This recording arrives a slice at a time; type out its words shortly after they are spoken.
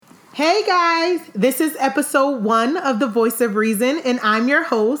Hey guys, this is episode 1 of The Voice of Reason, and I'm your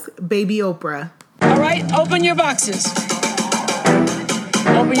host, Baby Oprah. All right, open your boxes. Open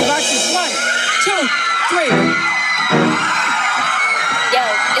your boxes. 1, 2, 3. Yo,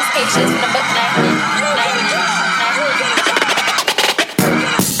 it's Patience from the book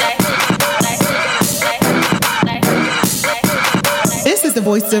This is The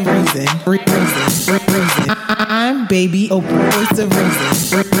Voice of Reason. Reason. I'm Baby Oprah. Voice of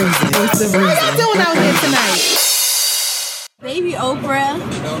Reason. Voice of Reason. What are you doing out here tonight? Baby Oprah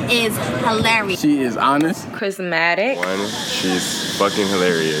is hilarious. She is honest. charismatic. She's fucking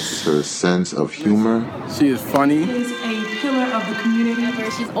hilarious. Her sense of humor. She is funny. Is a pillar of the community.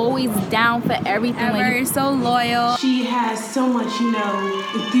 She's always down for everything. Ever so loyal. She has so much,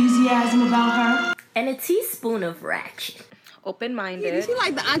 enthusiasm about her. And a teaspoon of ratchet. Open-minded. She's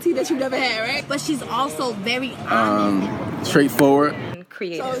like the auntie that you never had, right? But she's also very honest. Straightforward. And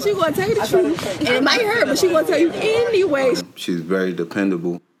creative. So she gonna tell you the truth. And it might hurt, but she gonna tell you anyway. She's very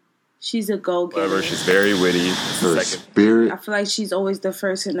dependable. She's a go-getter. However, she's very witty. Her spirit. I feel like she's always the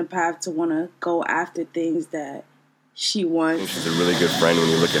first in the path to want to go after things that she wants. She's a really good friend. When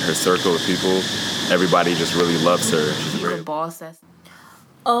you look at her circle of people, everybody just really loves her. She's She's a boss. That's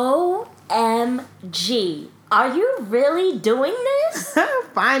OMG. Are you really doing this?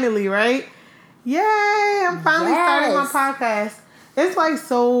 Finally, right? Yay! I'm finally starting my podcast. It's like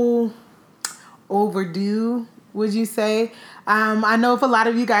so overdue, would you say? I know if a lot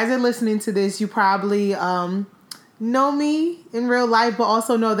of you guys are listening to this, you probably know me in real life, but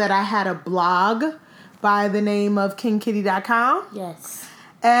also know that I had a blog by the name of KingKitty.com. Yes.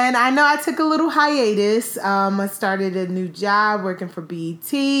 And I know I took a little hiatus. I started a new job working for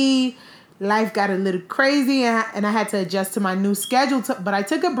BET. Life got a little crazy, and I had to adjust to my new schedule. But I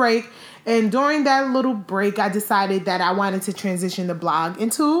took a break, and during that little break, I decided that I wanted to transition the blog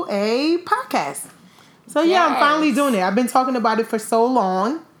into a podcast. So yeah, I'm finally doing it. I've been talking about it for so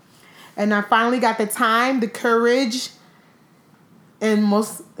long, and I finally got the time, the courage, and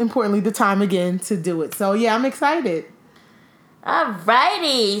most importantly, the time again to do it. So yeah, I'm excited.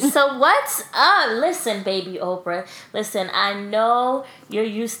 Alrighty, so what's up? Listen, Baby Oprah. Listen, I know you're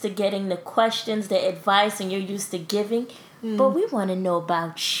used to getting the questions, the advice, and you're used to giving, but we want to know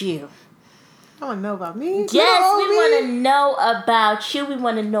about you. I want to know about me. Yes, we want to know about you. We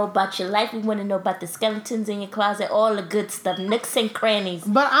want to know about your life. We want to know about the skeletons in your closet, all the good stuff, nooks and crannies.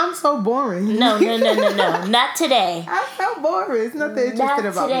 But I'm so boring. No. Not today. I'm so boring. It's nothing interesting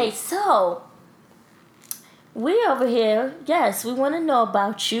about today. me. So, we over here, yes, we want to know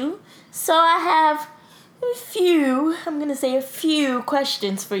about you. So I have a few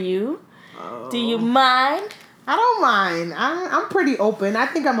questions for you. Do you mind? I don't mind. I'm pretty open. I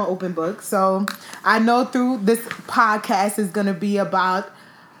think I'm an open book. So I know through this podcast is going to be about,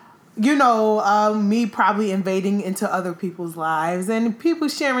 me probably invading into other people's lives and people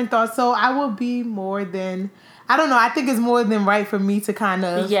sharing thoughts. So I will be more than, I think it's more than right for me to kind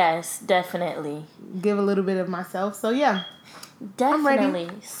of. Yes, definitely. Give a little bit of myself. So yeah. Definitely. I'm ready.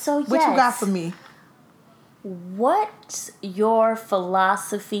 So yes. What you got for me? What's your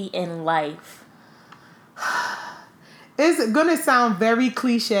philosophy in life? It's gonna sound very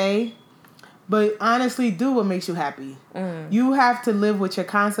cliche, but honestly, do what makes you happy. You have to live with your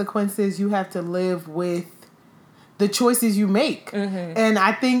consequences. You have to live with the choices you make. And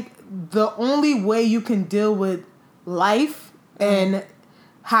I think the only way you can deal with life and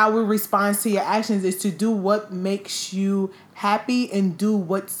how it responds to your actions is to do what makes you happy and do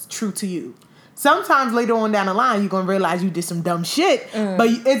what's true to you. Sometimes later on down the line, you're going to realize you did some dumb shit. But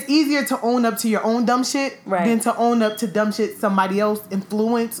it's easier to own up to your own dumb shit than to own up to dumb shit somebody else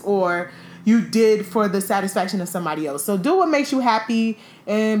influenced or you did for the satisfaction of somebody else. So do what makes you happy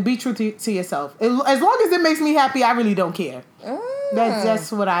and be true to yourself. As long as it makes me happy, I really don't care.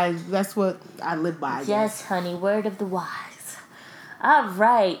 That's what I live by. Yes, honey. Word of the wise. All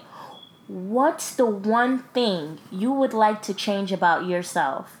right. What's the one thing you would like to change about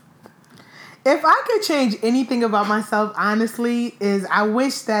yourself? If I could change anything about myself, honestly, is I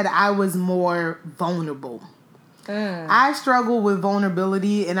wish that I was more vulnerable. I struggle with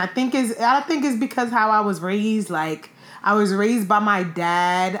vulnerability, and I think it's because how I was raised. Like, I was raised by my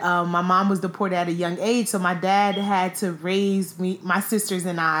dad. My mom was deported at a young age, so my dad had to raise me, my sisters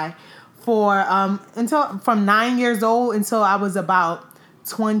and I, for from 9 years old until I was about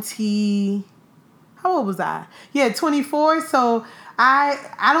 20. How old was I? Yeah, 24. So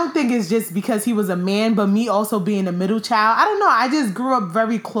I don't think it's just because he was a man, but me also being a middle child. I don't know. I just grew up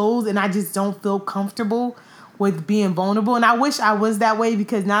very close, and I just don't feel comfortable with being vulnerable. And I wish I was that way,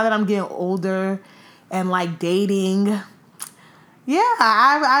 because now that I'm getting older and like dating, Yeah,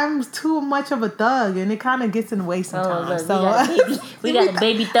 I'm too much of a thug, and it kind of gets in the way sometimes. We got a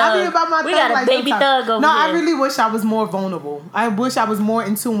baby thug. I mean, about my we thug, got a like, baby sometimes. thug over No, here. I really wish I was more vulnerable. I wish I was more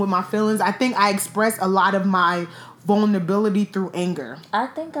in tune with my feelings. I think I express a lot of my vulnerability through anger. I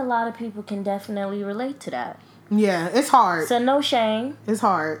think a lot of people can definitely relate to that. Yeah, it's hard. So no shame. It's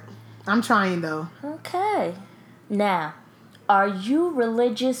hard. I'm trying, though. Okay. Now, are you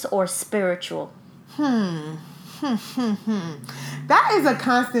religious or spiritual? That is a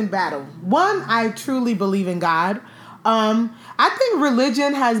constant battle. One, I truly believe in God. I think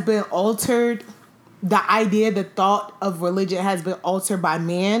religion has been altered. The idea, the thought of religion has been altered by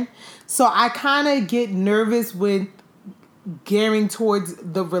man. So I kind of get nervous with gearing towards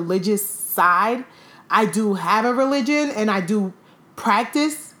the religious side. I do have a religion and I do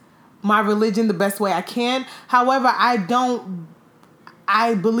practice my religion the best way I can. However, I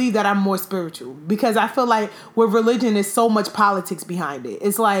believe that I'm more spiritual because I feel like with religion, there's so much politics behind it.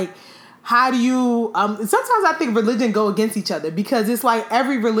 It's like, how do you, sometimes I think religion go against each other because it's like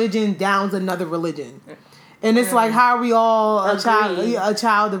every religion downs another religion. And it's like, how are we all a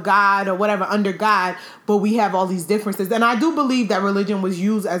child of God or whatever under God, but we have all these differences. And I do believe that religion was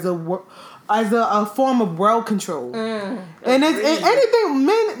used as a form of world control. And it's anything,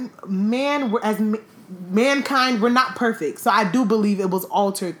 mankind, we're not perfect. So I do believe it was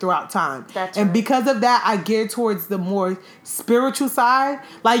altered throughout time. That's and right. because of that, I gear towards the more spiritual side.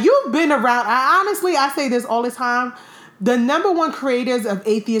 Like, you've been around, I say this all the time, the number one creators of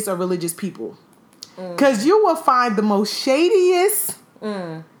atheists are religious people. Because you will find the most shadiest,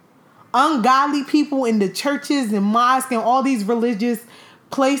 ungodly people in the churches and mosques and all these religious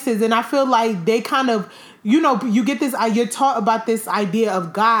places. And I feel like they kind of, you get this, you're taught about this idea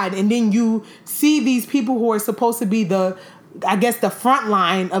of God, and then you see these people who are supposed to be the front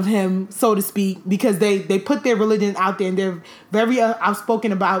line of him, so to speak, because they put their religion out there and they're very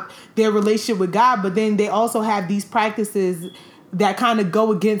outspoken about their relationship with God, but then they also have these practices that kind of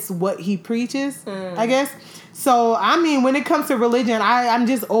go against what he preaches, I guess. So, I mean, when it comes to religion, I'm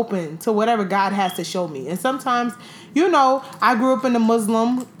just open to whatever God has to show me. And sometimes, I grew up in a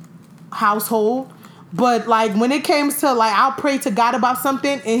Muslim household, but like when it comes to like, I'll pray to God about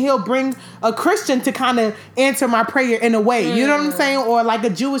something and he'll bring a Christian to kind of answer my prayer in a way. You know what I'm saying? Or like a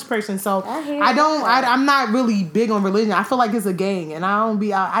Jewish person. So I'm not really big on religion. I feel like it's a gang and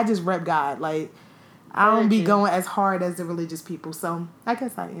I just rep God. Like, I don't be going as hard as the religious people. So I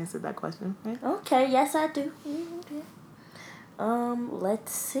guess I answered that question. Right? Okay, yes I do. Okay.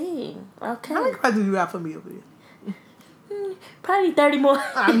 Let's see. Okay. How many questions do you have for me over here? Probably 30 more.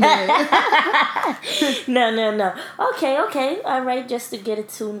 I'm dead. No. Okay. All right, just to get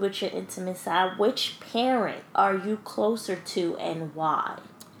attuned with your intimate side, which parent are you closer to and why?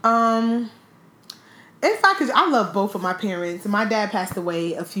 If I could, I love both of my parents. My dad passed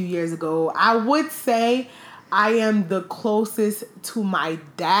away a few years ago. I would say I am the closest to my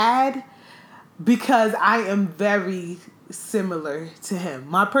dad because I am very similar to him.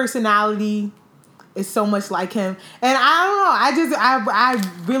 My personality is so much like him. And I don't know,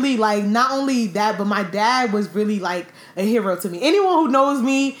 I really like, not only that, but my dad was really like a hero to me. Anyone who knows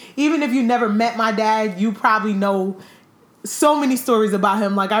me, even if you never met my dad, you probably know so many stories about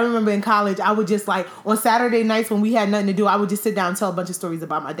him. Like, I remember in college, I would just like, on Saturday nights when we had nothing to do, I would just sit down and tell a bunch of stories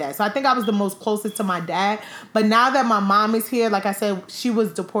about my dad. So I think I was the most closest to my dad. But now that my mom is here, like I said, she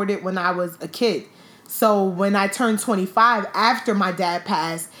was deported when I was a kid. So when I turned 25, after my dad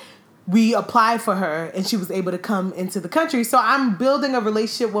passed, we applied for her and she was able to come into the country. So I'm building a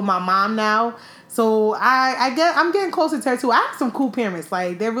relationship with my mom now. So I'm getting closer to her too. I have some cool parents.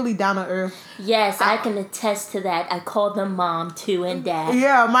 Like, they're really down to earth. Yes, I can attest to that. I call them mom too and dad.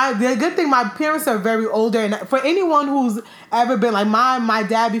 Yeah, the good thing, my parents are very older. And for anyone who's ever been, like, my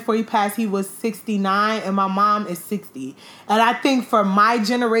dad, before he passed, he was 69 and my mom is 60. And I think for my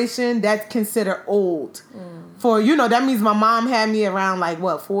generation, that's considered old. For, that means my mom had me around, like,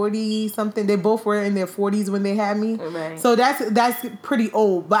 40 something. They both were in their 40s when they had me. Right. So that's pretty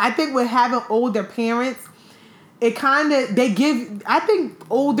old. But I think with having older parents, it kind of, I think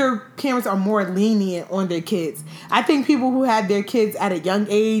older parents are more lenient on their kids. I think people who have their kids at a young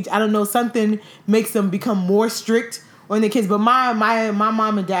age, I don't know, something makes them become more strict on their kids. But my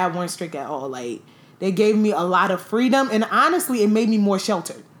mom and dad weren't strict at all. Like, they gave me a lot of freedom, and honestly, it made me more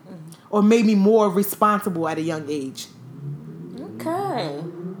sheltered. Or made me more responsible at a young age.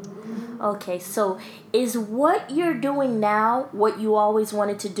 Okay, so is what you're doing now what you always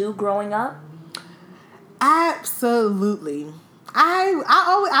wanted to do growing up? Absolutely.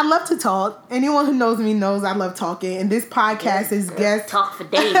 I love to talk. Anyone who knows me knows I love talking. And this podcast is Talk for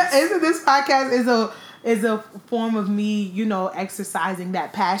days. This podcast is is a form of me, you know, exercising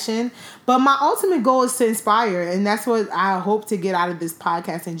that passion. But my ultimate goal is to inspire. And that's what I hope to get out of this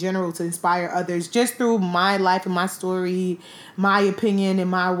podcast in general, to inspire others just through my life and my story, my opinion and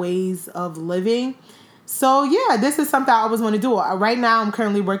my ways of living. So yeah, this is something I always want to do. Right now, I'm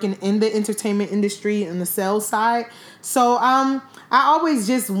currently working in the entertainment industry in the sales side. So I always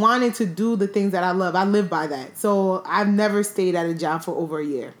just wanted to do the things that I love. I live by that. So I've never stayed at a job for over a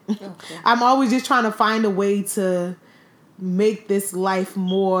year. Okay. I'm always just trying to find a way to make this life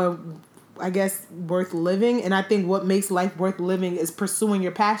more, I guess, worth living. And I think what makes life worth living is pursuing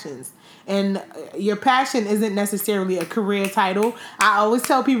your passions. And your passion isn't necessarily a career title. I always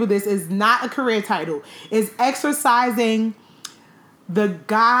tell people this is not a career title. It's exercising the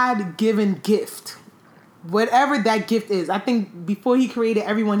God-given gift. Whatever that gift is. I think before he created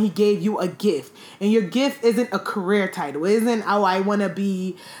everyone, he gave you a gift. And your gift isn't a career title. It isn't, oh, I want to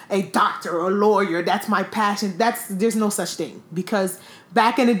be a doctor or a lawyer. That's my passion. There's no such thing. Because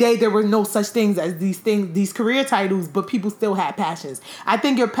back in the day, there were no such things as these career titles, but people still had passions. I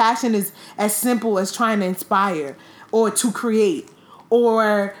think your passion is as simple as trying to inspire or to create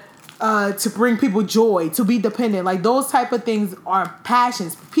or to bring people joy, to be dependent. Like those type of things are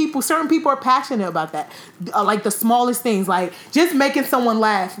passions. Certain people are passionate about that. Like the smallest things, like just making someone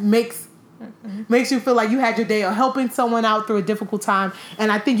laugh makes you feel like you had your day, or helping someone out through a difficult time.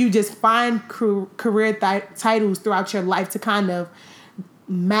 And I think you just find career titles throughout your life to kind of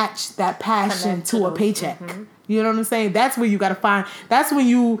match that passion to a paycheck. Mm-hmm. You know what I'm saying? That's where you got to find. That's when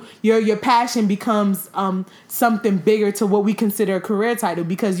your passion becomes something bigger to what we consider a career title,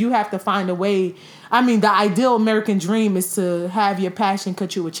 because you have to find a way. I mean, the ideal American dream is to have your passion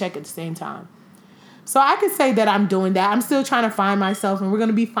cut you a check at the same time. So I could say that I'm doing that. I'm still trying to find myself, and we're going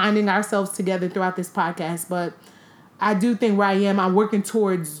to be finding ourselves together throughout this podcast. But I do think where I am, I'm working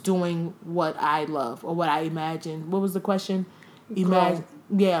towards doing what I love or what I imagine. What was the question? Imagine.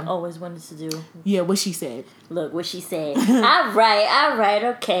 Yeah. Always wanted to do. Yeah, what she said. Look, what she said. All right,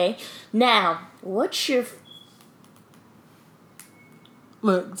 okay. Now, what's your...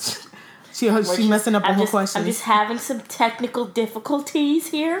 Look, she messing up on her questions. I'm just having some technical difficulties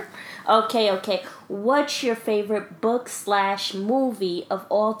here. Okay. What's your favorite book/movie of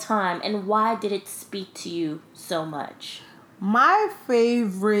all time, and why did it speak to you so much? My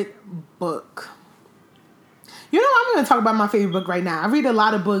favorite book... You know, I'm going to talk about my favorite book right now. I read a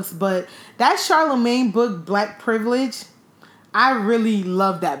lot of books, but that Charlemagne book, Black Privilege, I really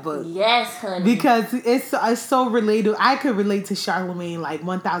love that book. Yes, honey. Because it's so relatable. I could relate to Charlemagne like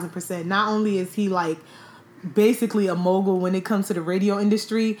 1,000%. Not only is he like basically a mogul when it comes to the radio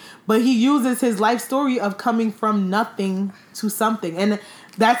industry, but he uses his life story of coming from nothing to something. And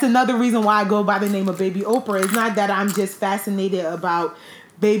that's another reason why I go by the name of Baby Oprah. It's not that I'm just fascinated about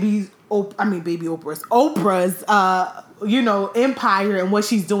Oprah's, empire and what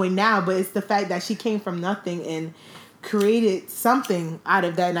she's doing now, but it's the fact that she came from nothing and created something out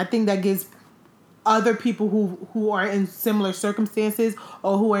of that. And I think that gives other people who are in similar circumstances,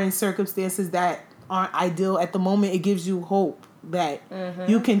 or who are in circumstances that aren't ideal at the moment, it gives you hope that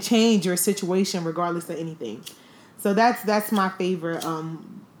you can change your situation regardless of anything. So that's my favorite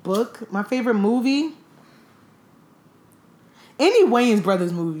book. My favorite movie, any Wayans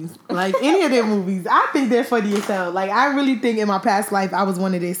brothers movies, like any of their movies, I think they're funny as hell. Like, I really think in my past life I was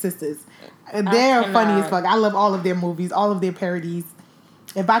one of their sisters. They're funny as fuck. I love all of their movies, all of their parodies.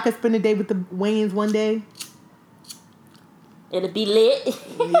 If I could spend a day with the Wayans one day, it'll be lit.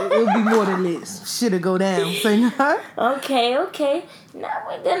 It'll be more than lit. Shit'll go down. Okay. Now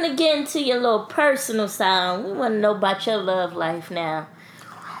we're gonna get into your little personal side. We want to know about your love life now.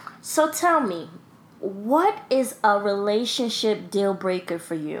 So tell me, what is a relationship deal breaker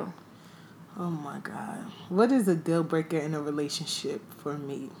for you? Oh my God. What is a deal breaker in a relationship for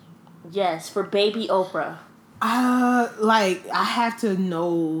me? Yes, for Baby Oprah. I have to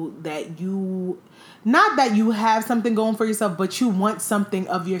know that not that you have something going for yourself, but you want something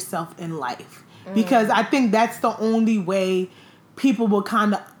of yourself in life. Because I think that's the only way people will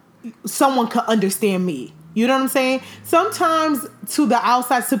someone could understand me. You know what I'm saying? Sometimes to the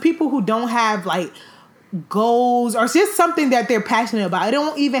outside, to people who don't have like goals or just something that they're passionate about. It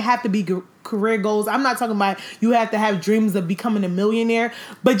don't even have to be career goals. I'm not talking about you have to have dreams of becoming a millionaire,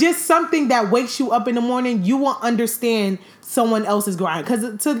 but just something that wakes you up in the morning. You will understand someone else's grind.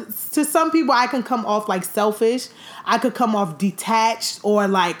 Because to some people, I can come off like selfish. I could come off detached or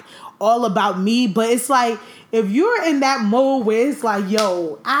like all about me. But it's like, if you're in that mode where it's like,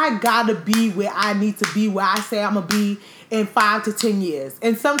 yo, I gotta be where I need to be, where I say I'm gonna be in 5 to 10 years.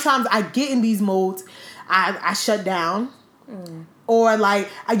 And sometimes I get in these modes. I shut down. or like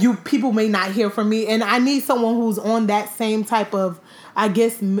people may not hear from me, and I need someone who's on that same type of, I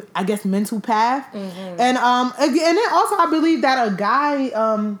guess mental path. And then also I believe that a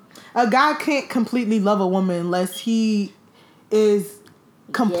guy can't completely love a woman unless he is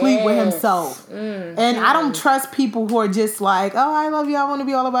complete with himself. And I don't trust people who are just like, oh, I love you, I want to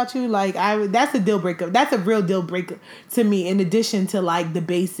be all about you. Like, that's a deal breaker. That's a real deal breaker to me, in addition to like the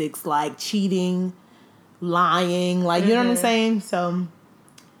basics, like cheating, lying, like, you know what I'm saying? So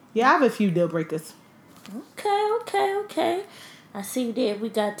yeah, I have a few deal breakers. Okay. I see there we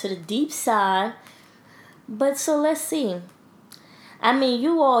got to the deep side. But so let's see. I mean,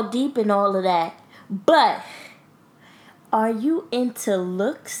 you all deep in all of that. But are you into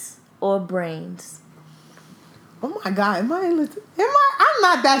looks or brains? Oh my God, am I? I'm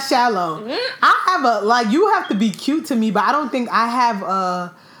not that shallow. I have you have to be cute to me, but I don't think I have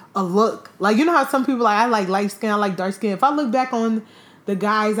a look. Like, you know how some people I like light skin, I like dark skin. If I look back on the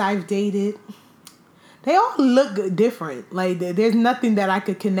guys I've dated, they all look different. Like, there's nothing that I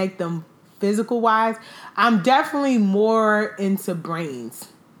could connect them physical wise. I'm definitely more into brains.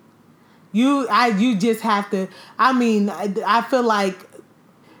 You just have to. I mean, I feel like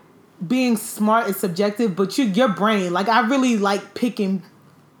being smart is subjective, but your brain. Like, I really like picking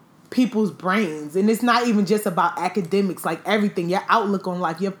people's brains, and it's not even just about academics. Like, everything, your outlook on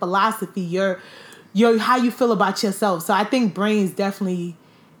life, your philosophy, your how you feel about yourself. So I think brains definitely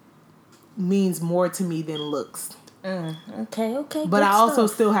means more to me than looks. Okay. But I also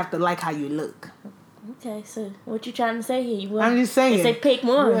still have to like how you look. Okay, so what you trying to say here? I'm just saying. Say pick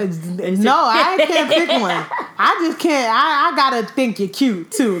one. No, I can't pick one. I just can't. I gotta think you're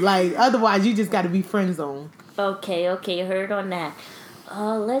cute too. Like, otherwise, you just gotta be friend zone. Okay, heard on that.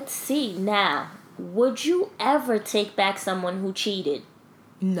 Let's see now. Would you ever take back someone who cheated?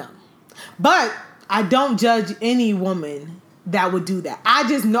 No, but I don't judge any woman that would do that. I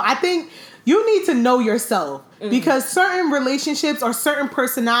just know. I think you need to know yourself, because certain relationships or certain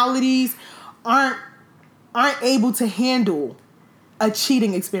personalities aren't able to handle a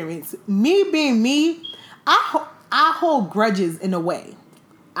cheating experience. Me being me, I hold grudges in a way.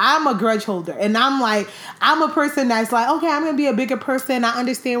 I'm a grudge holder, and I'm a person that's like, okay, I'm gonna be a bigger person. I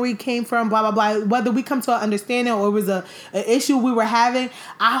understand where you came from, blah blah blah. Whether we come to an understanding or it was an issue we were having,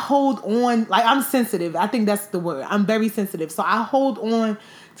 I hold on. Like, I'm sensitive. I think that's the word. I'm very sensitive, so I hold on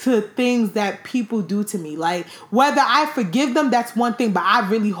to things that people do to me. Like, whether I forgive them, that's one thing, but I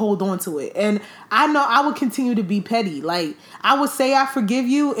really hold on to it. And I know I would continue to be petty. Like, I would say I forgive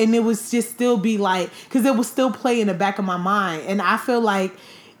you, and it would just still be like, because it would still play in the back of my mind. And I feel like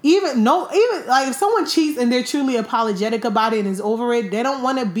even like if someone cheats and they're truly apologetic about it and is over it, they don't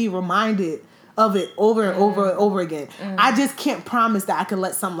want to be reminded of it over and over and over again. I just can't promise that I can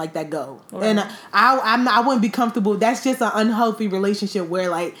let something like that go. Right. And I wouldn't be comfortable. That's just an unhealthy relationship where,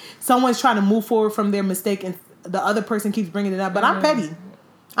 like, someone's trying to move forward from their mistake and the other person keeps bringing it up. But I'm petty.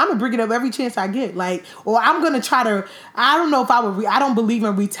 I'm gonna bring it up every chance I get. Like, or I'm gonna try to. I don't know if I would. I don't believe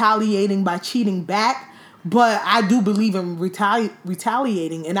in retaliating by cheating back. But I do believe in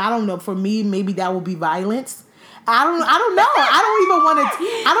retaliating, and I don't know. For me, maybe that will be violence. I don't know.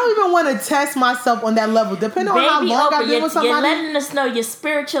 I don't even want to test myself on that level. Depending on how long I've been with somebody. You're letting us know you're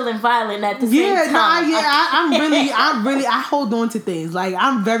spiritual and violent at the same time. I hold on to things. Like,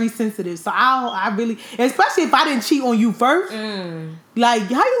 I'm very sensitive, so I really, especially if I didn't cheat on you first. Like,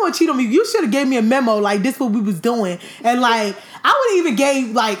 how you gonna cheat on me? You should have gave me a memo. Like, this what we was doing, and like, I would even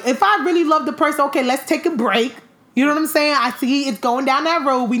gave, like, if I really love the person, okay, let's take a break. You know what I'm saying? I see it's going down that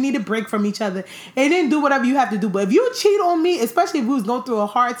road. We need a break from each other. And then do whatever you have to do. But if you cheat on me, especially if we was going through a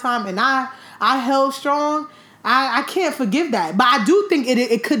hard time and I held strong, I can't forgive that. But I do think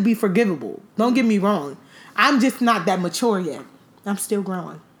it could be forgivable. Don't get me wrong. I'm just not that mature yet. I'm still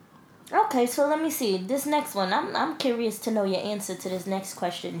growing. Okay, so let me see. This next one, I'm curious to know your answer to this next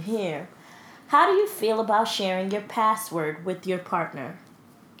question here. How do you feel about sharing your password with your partner?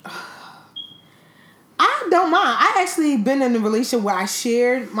 I don't mind. I actually been in a relationship where I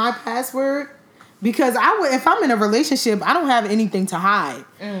shared my password because if I'm in a relationship, I don't have anything to hide.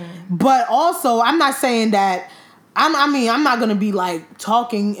 But also, I'm not saying that. I'm not gonna be like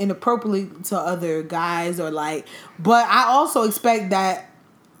talking inappropriately to other guys or like. But I also expect that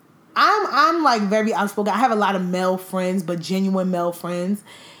I'm like very outspoken. I have a lot of male friends, but genuine male friends,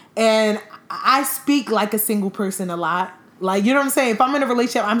 and I speak like a single person a lot. Like, you know what I'm saying? If I'm in a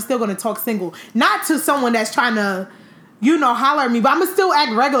relationship, I'm still going to talk single. Not to someone that's trying to, holler at me. But I'm going to still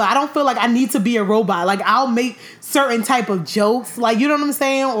act regular. I don't feel like I need to be a robot. Like, I'll make certain type of jokes. Like, you know what I'm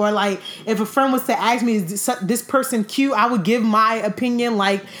saying? Or, like, if a friend was to ask me, is this person cute? I would give my opinion.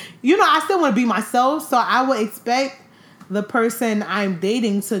 Like, I still want to be myself. So I would expect the person I'm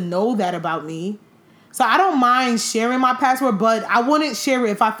dating to know that about me. So I don't mind sharing my password, but I wouldn't share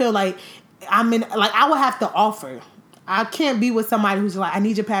it if I feel like I would have to offer. I can't be with somebody who's like, I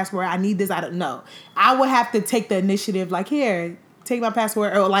need your password, I need this, I don't know. I would have to take the initiative, like, here, take my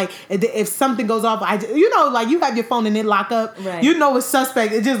password, or like, if something goes off, like you have your phone and it lock up, right. You know it's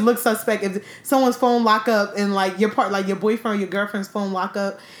suspect, it just looks suspect if someone's phone lock up and like your boyfriend or your girlfriend's phone lock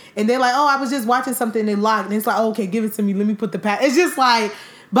up, and they're like, oh, I was just watching something and it locked, and it's like, oh, okay, give it to me, let me put the it's just like,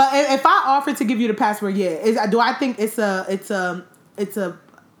 but if I offer to give you the password, do I think it's a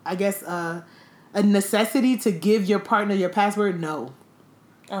I guess a necessity to give your partner your password? No.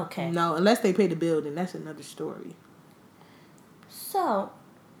 Okay. No, unless they pay the bill, then that's another story. So,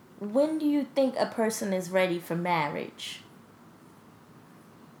 when do you think a person is ready for marriage?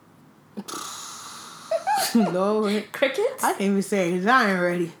 No. Crickets? I can't even say it 'cause I ain't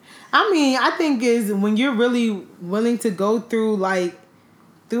ready. I mean, I think is when you're really willing to go through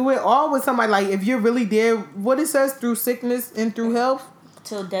it all with somebody, like if you're really there, what it says, through sickness and through health.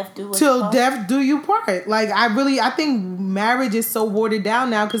 Till death do you part. Like I think marriage is so watered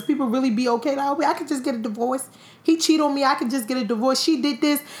down now because people really be okay. Like, I could just get a divorce. He cheated on me. I could just get a divorce. She did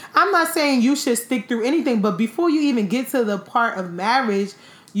this. I'm not saying you should stick through anything, but before you even get to the part of marriage,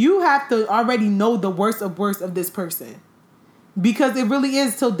 you have to already know the worst of this person. Because it really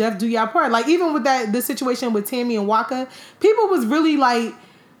is till death do y'all part. Like even with the situation with Tammy and Waka, people was really like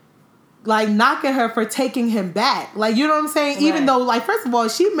knocking her for taking him back. Like, you know what I'm saying? Right. Even though, like, first of all,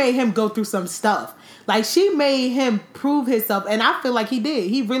 she made him go through some stuff. Like, she made him prove himself. And I feel like he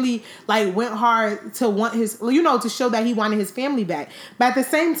did. He really, like, went hard to want to show that he wanted his family back. But at the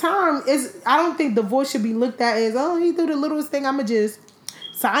same time, I don't think divorce should be looked at as, oh, he do the littlest thing, I'ma just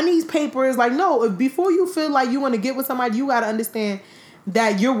sign these papers. Like, no, before you feel like you want to get with somebody, you got to understand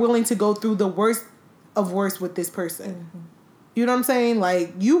that you're willing to go through the worst of worst with this person. Mm-hmm. You know what I'm saying?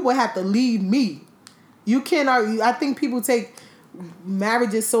 Like, you would have to leave me. You cannot. I think people take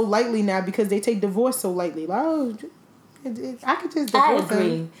marriages so lightly now because they take divorce so lightly. Like, oh, I could just divorce I agree.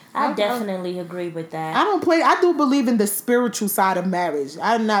 him. I definitely agree with that. I do believe in the spiritual side of marriage.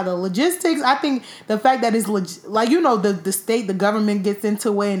 I'm not the logistics. I think the fact that it's the state, the government gets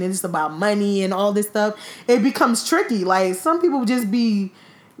into it and it's about money and all this stuff, it becomes tricky. Like, some people just be,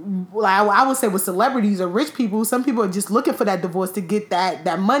 like, I would say with celebrities or rich people, some people are just looking for that divorce to get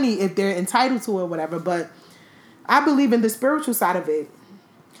that money if they're entitled to it or whatever. But I believe in the spiritual side of it.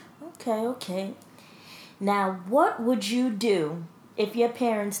 Okay. Now, what would you do if your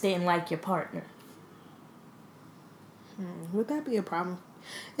parents didn't like your partner? Would that be a problem?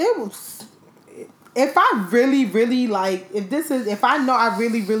 If I really, really if I know I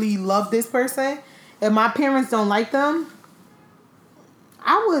really, really love this person and my parents don't like them,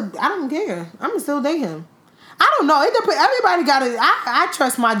 I don't care. I'm gonna still date him. I don't know. It depends. Everybody I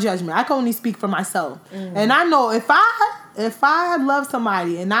trust my judgment. I can only speak for myself. Mm-hmm. And I know if I love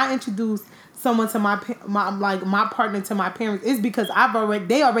somebody and I introduce someone to my partner to my parents, it's because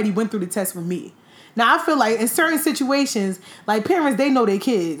they already went through the test with me. Now I feel like in certain situations, like parents, they know their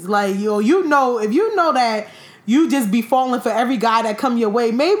kids. Like, if you know that you just be falling for every guy that come your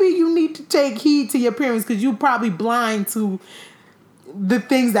way, maybe you need to take heed to your parents because you probably blind to the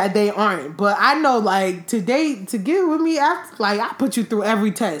things that they aren't. But I know, like, to get with me, I put you through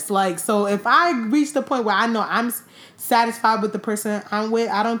every test. Like, so if I reach the point where I know I'm satisfied with the person I'm with,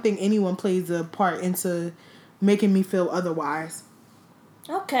 I don't think anyone plays a part into making me feel otherwise.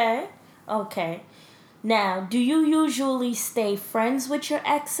 Okay. Now, do you usually stay friends with your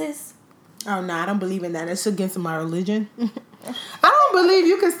exes? Oh, no, I don't believe in that. It's against my religion. I don't believe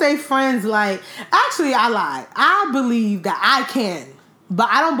you can stay friends. Like, actually, I lied. I believe that I can. But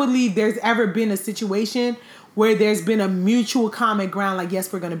I don't believe there's ever been a situation where there's been a mutual common ground, like,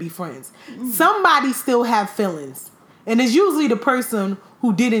 yes, we're going to be friends. Mm. Somebody still have feelings. And it's usually the person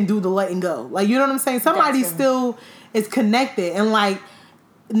who didn't do the letting go. Like, you know what I'm saying? Somebody still is connected. And, like,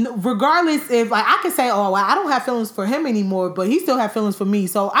 regardless if, like, I could say, oh, well, I don't have feelings for him anymore, but he still have feelings for me.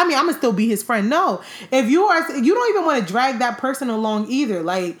 So, I mean, I'm going to still be his friend. No. If you don't even want to drag that person along either.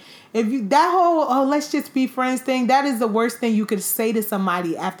 Like, that whole, let's just be friends thing, that is the worst thing you could say to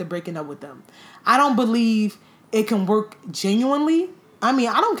somebody after breaking up with them. I don't believe it can work genuinely. I mean,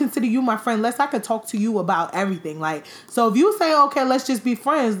 I don't consider you my friend unless I could talk to you about everything. Like, so if you say, okay, let's just be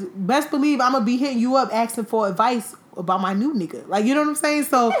friends, best believe I'm going to be hitting you up asking for advice about my new nigga. Like, you know what I'm saying?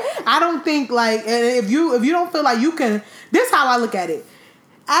 So I don't think, like, if you don't feel like you can, this is how I look at it.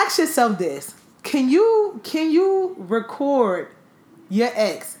 Ask yourself this. Can you record your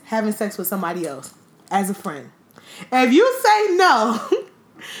ex having sex with somebody else as a friend? If you say no,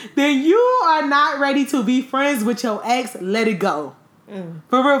 then you are not ready to be friends with your ex. Let it go.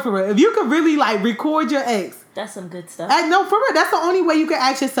 For real, for real. If you could really like record your ex. That's some good stuff. No, for real. That's the only way you can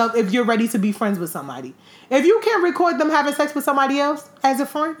ask yourself if you're ready to be friends with somebody. If you can't record them having sex with somebody else as a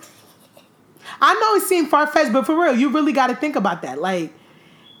friend. I know it seems far-fetched, but for real, you really got to think about that. Like,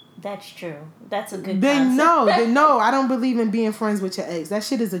 that's true. That's a good concept. Then no, I don't believe in being friends with your ex. That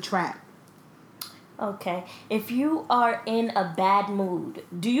shit is a trap. Okay. If you are in a bad mood,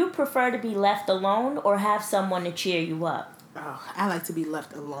 do you prefer to be left alone or have someone to cheer you up? Oh, I like to be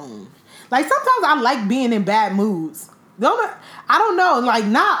left alone. Like, sometimes I like being in bad moods. I don't know, like,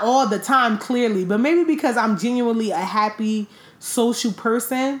 not all the time, clearly, but maybe because I'm genuinely a happy, social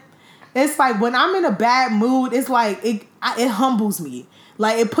person. It's like, when I'm in a bad mood, it's like, it humbles me.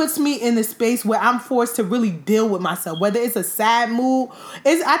 Like, it puts me in a space where I'm forced to really deal with myself. Whether it's a sad mood,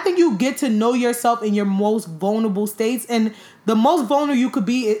 I think you get to know yourself in your most vulnerable states. And the most vulnerable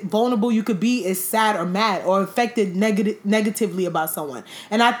you could be is sad or mad or affected negatively about someone.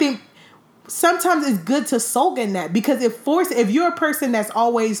 And I think sometimes it's good to soak in that, because if you're a person that's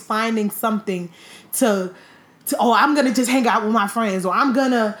always finding something to I'm gonna just hang out with my friends, or I'm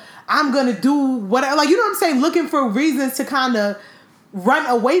gonna do whatever, like, you know what I'm saying, looking for reasons to kind of run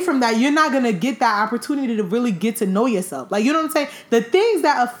away from that, you're not gonna get that opportunity to really get to know yourself. Like, you know what I'm saying? The things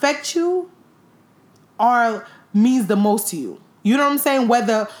that affect you means the most to you. You know what I'm saying?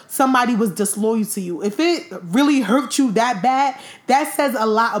 Whether somebody was disloyal to you, if it really hurt you that bad, that says a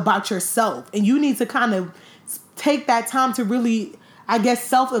lot about yourself. And you need to kind of take that time to really, I guess,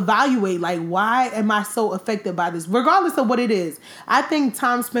 self-evaluate. Like, why am I so affected by this? Regardless of what it is. I think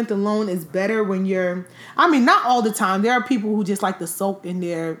time spent alone is better when not all the time. There are people who just like to soak in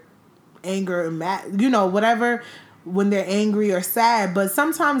their anger and whatever, when they're angry or sad. But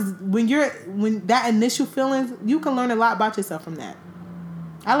sometimes when that initial feelings, you can learn a lot about yourself from that.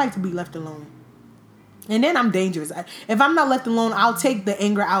 I like to be left alone. And then I'm dangerous. If I'm not left alone, I'll take the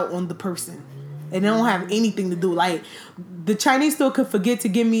anger out on the person. And they don't have anything to do. Like, the Chinese store could forget to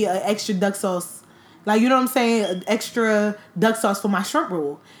give me an extra duck sauce. Like, you know what I'm saying? An extra duck sauce for my shrimp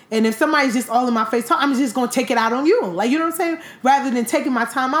roll. And if somebody's just all in my face, I'm just going to take it out on you. Like, you know what I'm saying? Rather than taking my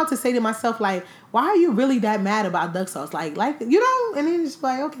time out to say to myself, like, why are you really that mad about duck sauce? Like, you know? And then it's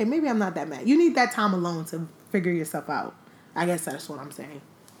like, okay, maybe I'm not that mad. You need that time alone to figure yourself out. I guess that's what I'm saying.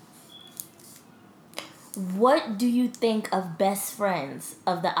 What do you think of best friends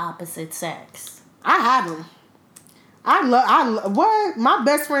of the opposite sex? I have them. My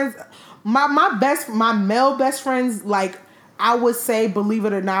best friends, my male best friends, like, I would say, believe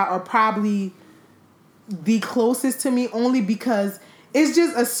it or not, are probably the closest to me, only because it's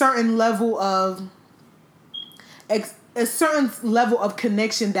just a certain level of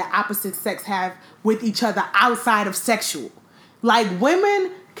connection that opposite sex have with each other outside of sexual. Like,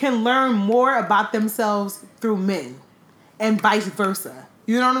 women can learn more about themselves through men and vice versa.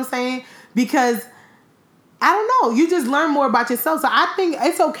 You know what I'm saying? Because, I don't know, you just learn more about yourself. So I think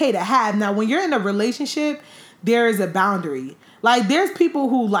it's okay to have. Now, when you're in a relationship, there is a boundary. Like, there's people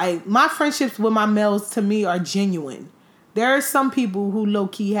who, like, my friendships with my males, to me, are genuine. There are some people who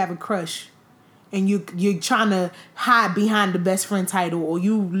low-key have a crush, and you're trying to hide behind the best friend title, or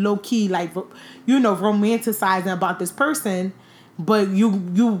you low-key, like, romanticizing about this person, but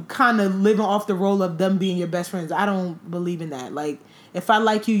you kind of living off the role of them being your best friends. I don't believe in that. Like, if I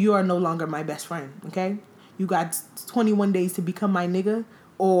like you, you are no longer my best friend, okay? You got 21 days to become my nigga,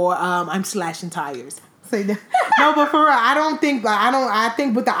 or I'm slashing tires. Say that. No, but for real, I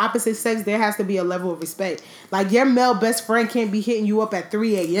think with the opposite sex, there has to be a level of respect. Like, your male best friend can't be hitting you up at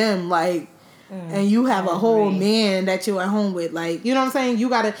 3 a.m., like, and you have a whole man that you're at home with. Like, you know what I'm saying? You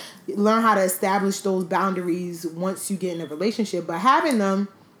got to learn how to establish those boundaries once you get in a relationship. But having them,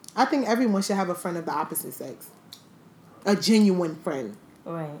 I think everyone should have a friend of the opposite sex. A genuine friend.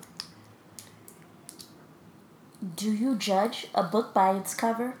 Right. Do you judge a book by its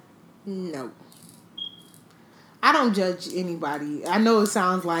cover? No. I don't judge anybody. I know it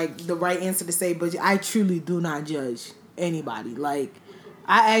sounds like the right answer to say, but I truly do not judge anybody. Like,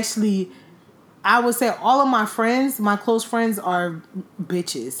 I would say all of my friends, my close friends, are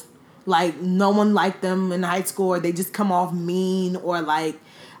bitches. Like, no one liked them in high school, or they just come off mean, or like,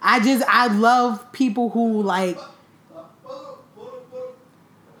 I love people who, like,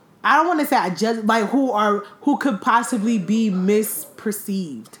 I don't want to say I judge, like, who could possibly be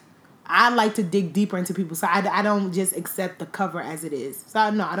misperceived. I like to dig deeper into people, so I don't just accept the cover as it is.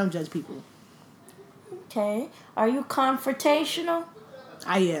 So, no, I don't judge people. Okay. Are you confrontational?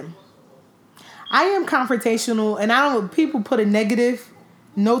 I am confrontational, and people put a negative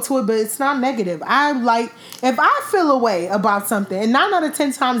no to it, but it's not negative. I like, if I feel a way about something, and 9 out of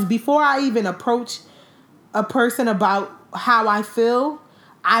 10 times before I even approach a person about how I feel,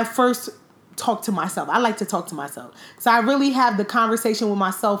 I first talk to myself. I like to talk to myself. So I really have the conversation with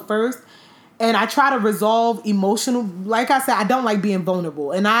myself first, and I try to resolve emotional. Like I said, I don't like being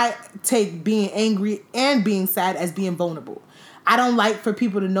vulnerable, and I take being angry and being sad as being vulnerable. I don't like for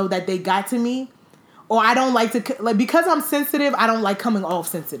people to know that they got to me. Or I don't like to, like, because I'm sensitive, I don't like coming off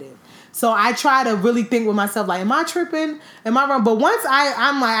sensitive. So I try to really think with myself, like, am I tripping? Am I wrong? But once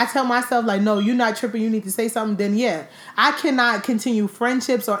I tell myself, like, no, you're not tripping, you need to say something, then yeah. I cannot continue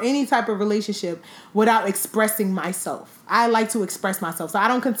friendships or any type of relationship without expressing myself. I like to express myself. So I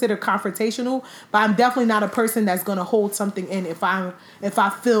don't consider confrontational, but I'm definitely not a person that's going to hold something in if I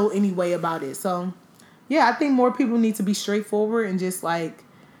feel any way about it. So, yeah, I think more people need to be straightforward and just, like,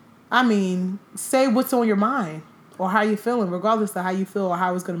 say what's on your mind or how you're feeling, regardless of how you feel or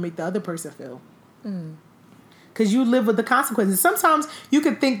how it's going to make the other person feel. Because you live with the consequences. Sometimes you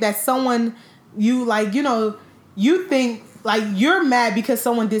could think that someone, you think like you're mad because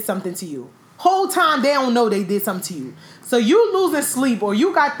someone did something to you. Whole time they don't know they did something to you. So you losing sleep or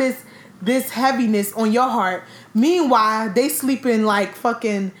you got this heaviness on your heart. Meanwhile, they sleeping like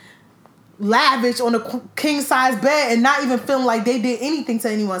fucking lavish on a king size bed and not even feeling like they did anything to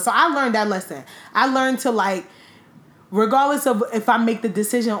anyone. So I learned that lesson. I learned to, like, regardless of if I make the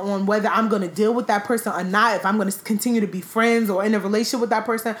decision on whether I'm going to deal with that person or not, if I'm going to continue to be friends or in a relationship with that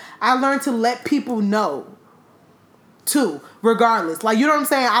person, I learned to let people know too, regardless. Like, you know what I'm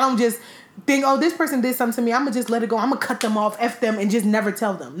saying? I don't just think, oh, this person did something to me, I'm going to just let it go. I'm going to cut them off, F them, and just never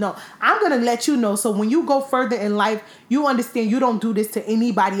tell them. No, I'm going to let you know. So when you go further in life, you understand you don't do this to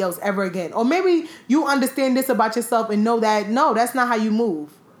anybody else ever again. Or maybe you understand this about yourself and know that, no, that's not how you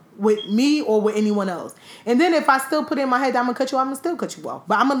move with me or with anyone else. And then if I still put it in my head that I'm going to cut you off, I'm going to still cut you off.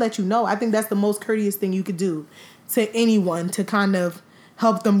 But I'm going to let you know. I think that's the most courteous thing you could do to anyone to kind of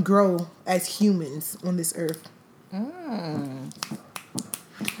help them grow as humans on this earth.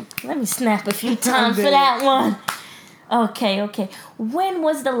 Let me snap a few times for that one. Okay. When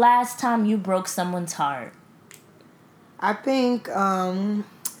was the last time you broke someone's heart? I think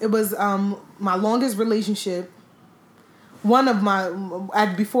it was my longest relationship.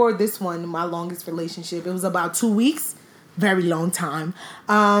 Before this one, my longest relationship. It was about 2 weeks. Very long time.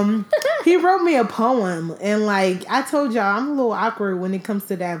 He wrote me a poem. And, like, I told y'all, I'm a little awkward when it comes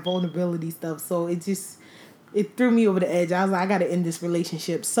to that vulnerability stuff. So it threw me over the edge. I was like, I got to end this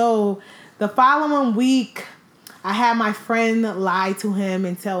relationship. So the following week, I had my friend lie to him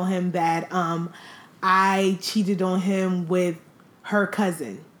and tell him that I cheated on him with her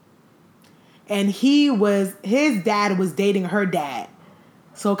cousin. And his dad was dating her dad.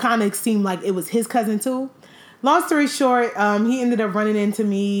 So it kind of seemed like it was his cousin too. Long story short, he ended up running into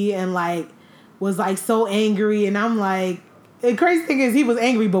me and, like, was, like, so angry. And I'm like, the crazy thing is he was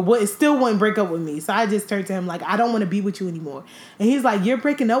angry, but still wouldn't break up with me. So I just turned to him like, I don't want to be with you anymore. And he's like, you're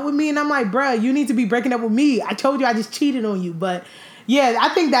breaking up with me? And I'm like, bruh, you need to be breaking up with me. I told you I just cheated on you. But yeah, I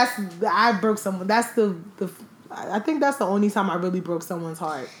think I broke someone. I think that's the only time I really broke someone's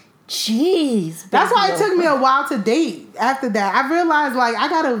heart. Jeez. That's why it took me a while to date. After that, I realized, like, I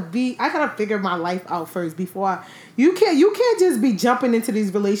gotta figure my life out first before you can't just be jumping into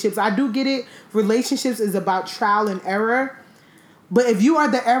these relationships. I do get it. Relationships is about trial and error. But if you are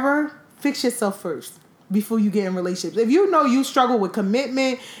the error, fix yourself first before you get in relationships. If you know you struggle with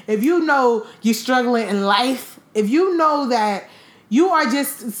commitment, if you know you're struggling in life, if you know that you are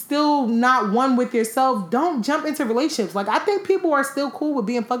just still not one with yourself, don't jump into relationships. Like, I think people are still cool with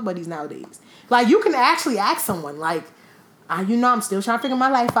being fuck buddies nowadays. Like, you can actually ask someone, like, I'm still trying to figure my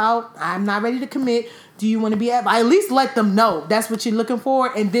life out. I'm not ready to commit. Do you want to be at least let them know that's what you're looking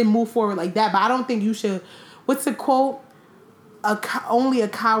for and then move forward like that. But I don't think you should, what's the quote? Only a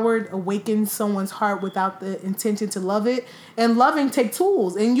coward awakens someone's heart without the intention to love it. And loving take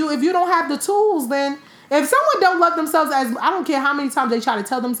tools. And if you don't have the tools, then if someone don't love themselves, I don't care how many times they try to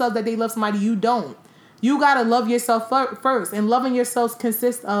tell themselves that they love somebody, you don't. You gotta love yourself first. And loving yourself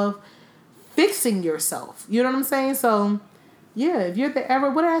consists of fixing yourself. You know what I'm saying? So yeah, if you're the error,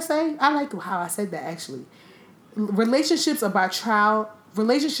 what did I say? I like how I said that actually. Relationships are about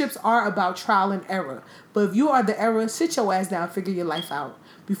trial and error. But if you are the error, sit your ass down and figure your life out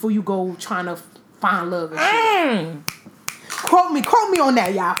before you go trying to find love and shit. Quote me on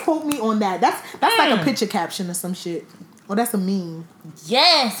that, y'all. Quote me on that. That's like a picture caption or some shit. Or that's a meme.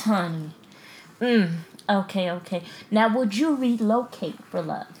 Yes, honey. Okay. Now, would you relocate for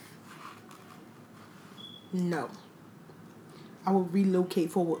love? No. I would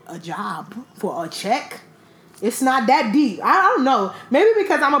relocate for a job, for a check. It's not that deep. I don't know. Maybe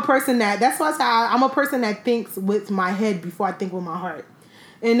because I'm a person that's why I say I'm a person that thinks with my head before I think with my heart.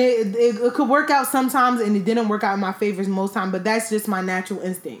 And it could work out sometimes, and it didn't work out in my favor most time. But that's just my natural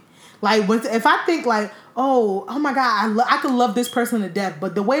instinct. Like if I think like, oh my God, I could love this person to death,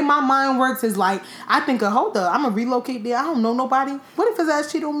 but the way my mind works is like I think, hold up, I'm gonna relocate there. I don't know nobody. What if his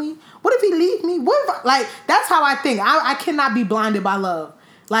ass cheat on me? What if he leave me? What if like that's how I think. I cannot be blinded by love.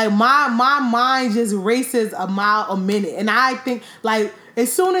 Like my mind just races a mile a minute, and I think like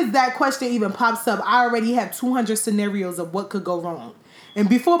as soon as that question even pops up, I already have 200 scenarios of what could go wrong. And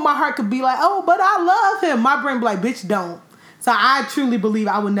before my heart could be like, oh, but I love him, my brain be like, bitch, don't. So I truly believe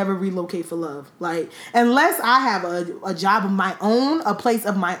I would never relocate for love. Like, unless I have a job of my own, a place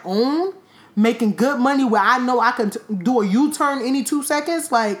of my own, making good money where I know I can do a U-turn any 2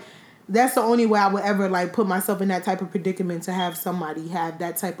 seconds, like, that's the only way I would ever, like, put myself in that type of predicament to have somebody have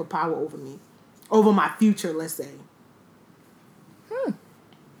that type of power over me. Over my future, let's say.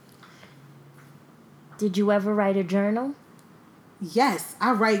 Did you ever write a journal? Yes,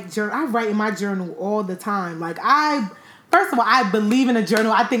 I write in my journal all the time. Like, first of all, I believe in a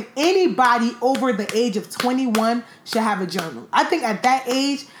journal. I think anybody over the age of 21 should have a journal. I think at that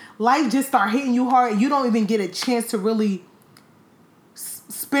age, life just start hitting you hard, and you don't even get a chance to really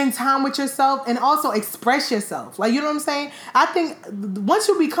spend time with yourself and also express yourself. Like, you know what I'm saying? I think once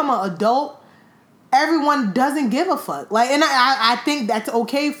you become an adult, everyone doesn't give a fuck. Like, and I think that's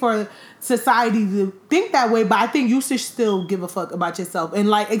okay for society to think that way, but I think you should still give a fuck about yourself and,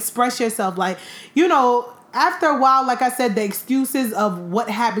 like, express yourself. Like, you know, after a while, like I said, the excuses of what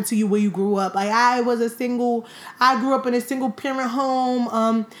happened to you when you grew up. Like, I grew up in a single parent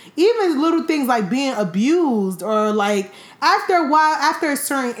home. Even little things like being abused or like after a while, after a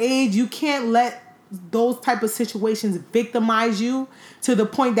certain age, you can't let those type of situations victimize you to the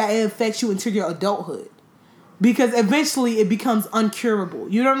point that it affects you into your adulthood. Because eventually it becomes uncurable.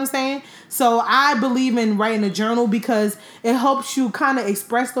 You know what I'm saying? So I believe in writing a journal because it helps you kind of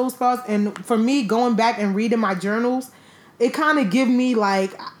express those thoughts. And for me, going back and reading my journals, it kind of give me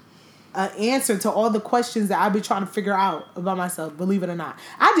like an answer to all the questions that I've been trying to figure out about myself, believe it or not.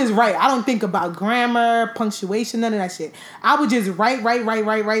 I just write. I don't think about grammar, punctuation, none of that shit. I would just write.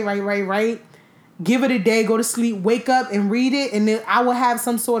 Give it a day, go to sleep, wake up and read it, and then I will have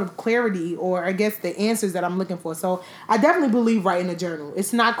some sort of clarity or I guess the answers that I'm looking for. So I definitely believe writing a journal.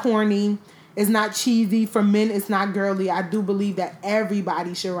 It's not corny. It's not cheesy. For men, it's not girly. I do believe that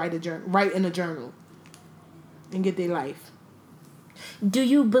everybody should write in a journal and get their life. Do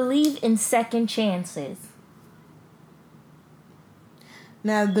you believe in second chances?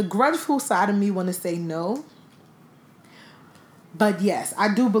 Now, the grudgeful side of me want to say no. But yes,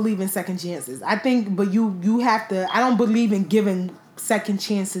 I do believe in second chances. I think, but you have to, I don't believe in giving second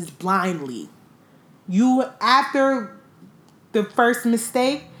chances blindly. After the first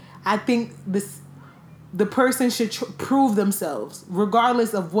mistake, I think the person should prove themselves,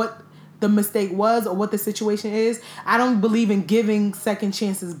 regardless of what the mistake was or what the situation is. I don't believe in giving second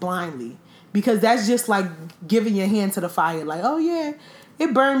chances blindly because that's just like giving your hand to the fire. Like, oh yeah,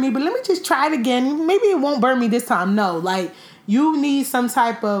 it burned me, but let me just try it again. Maybe it won't burn me this time. No, like, you need people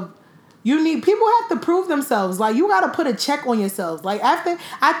have to prove themselves. Like, you got to put a check on yourselves. Like, I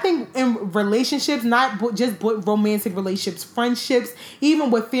think in relationships, not just romantic relationships, friendships,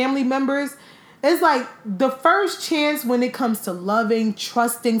 even with family members, it's like the first chance when it comes to loving,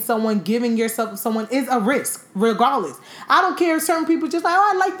 trusting someone, giving yourself to someone is a risk, regardless. I don't care if certain people just like,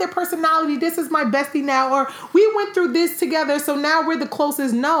 oh, I like their personality. This is my bestie now. Or we went through this together, so now we're the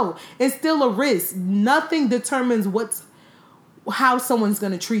closest. No, it's still a risk. Nothing determines how someone's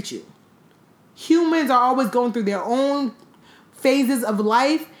going to treat you. Humans are always going through their own phases of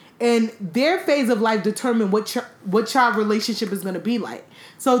life, and their phase of life determine what your relationship is going to be like.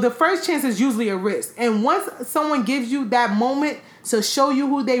 So the first chance is usually a risk. And once someone gives you that moment to show you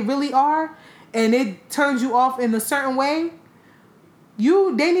who they really are, and it turns you off in a certain way,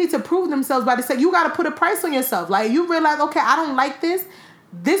 they need to prove themselves by saying, you got to put a price on yourself. Like, you realize, okay, I don't like this.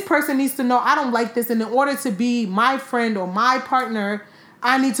 This person needs to know I don't like this. And in order to be my friend or my partner,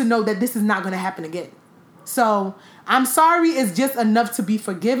 I need to know that this is not going to happen again. So I'm sorry is just enough to be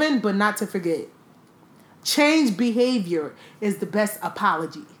forgiven, but not to forget. Change behavior is the best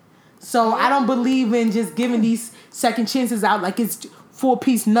apology. So I don't believe in just giving these second chances out like it's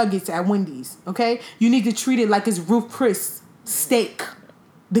 4-piece nuggets at Wendy's. Okay? You need to treat it like it's Ruth Chris steak.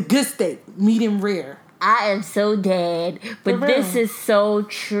 The good steak, medium rare. I am so dead, but this is so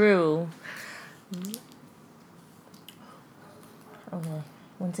true. Okay,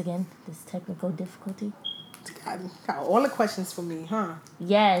 once again, this technical difficulty. Got all the questions for me, huh?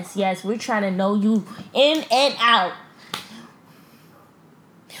 Yes. We're trying to know you in and out.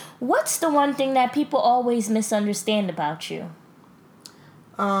 What's the one thing that people always misunderstand about you?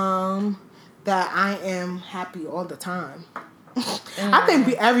 That I am happy all the time. I think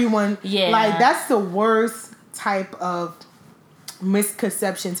everyone, like, that's the worst type of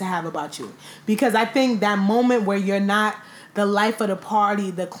misconception to have about you. Because I think that moment where you're not the life of the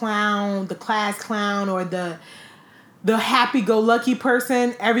party, the clown, the class clown, or the happy-go-lucky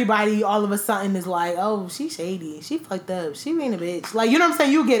person, everybody all of a sudden is like, oh, she shady, she fucked up, she being a bitch. Like, you know what I'm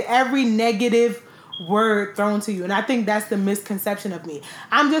saying? You get every negative word thrown to you. And I think that's the misconception of me.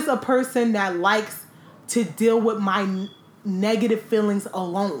 I'm just a person that likes to deal with my negative feelings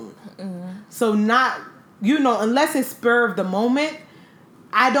alone. So not, unless it's spur of the moment,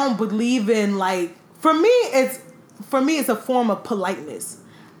 I don't believe in, like, for me it's a form of politeness.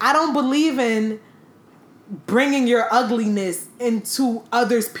 I don't believe in bringing your ugliness into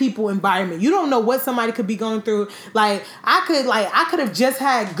others people environment. You don't know what somebody could be going through. Like I could have just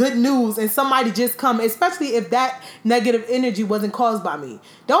had good news and somebody just come, especially if that negative energy wasn't caused by me.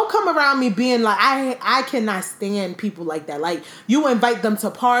 Don't come around me being like, I cannot stand people like that. Like you invite them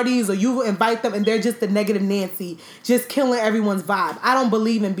to parties or you invite them and they're just the negative Nancy, just killing everyone's vibe. I don't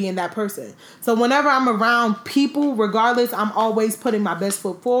believe in being that person. So whenever I'm around people, regardless, I'm always putting my best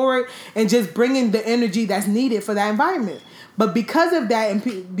foot forward and just bringing the energy that's needed for that environment. But because of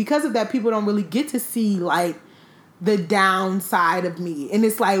that, people don't really get to see like the downside of me. And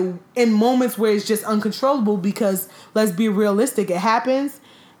it's like in moments where it's just uncontrollable because let's be realistic, it happens.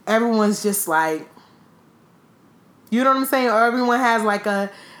 Everyone's just like, you know what I'm saying? Or everyone has like I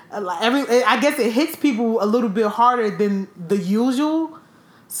guess it hits people a little bit harder than the usual.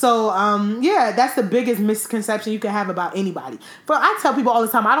 So, yeah, that's the biggest misconception you can have about anybody. But I tell people all the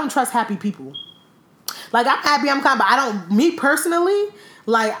time, I don't trust happy people. Like, I'm happy, I'm kind, but me personally,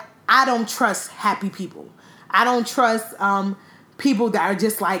 like, I don't trust happy people. I don't trust people that are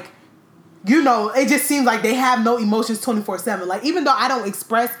just like, it just seems like they have no emotions 24/7. Like, even though I don't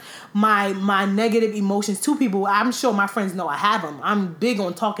express my negative emotions to people, I'm sure my friends know I have them. I'm big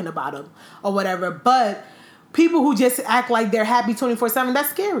on talking about them or whatever. But people who just act like they're happy 24/7, that's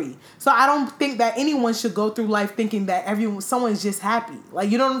scary. So I don't think that anyone should go through life thinking that someone's just happy. Like,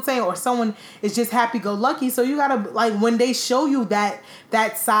 you know what I'm saying? Or someone is just happy-go-lucky. So you gotta, like, when they show you that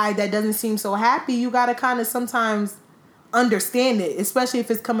side that doesn't seem so happy, you gotta kind of sometimes understand it, especially if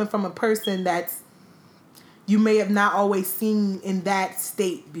it's coming from a person that's you may have not always seen in that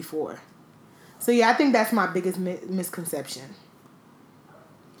state before. So yeah, I think that's my biggest misconception.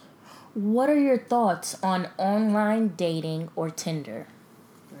 What are your thoughts on online dating or Tinder?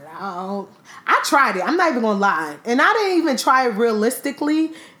 I tried it. I'm not even gonna lie, and I didn't even try it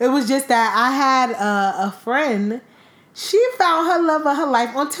realistically. It was just that I had a friend. She found her love of her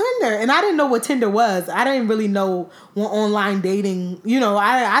life on Tinder, and I didn't know what Tinder was. I didn't really know what online dating.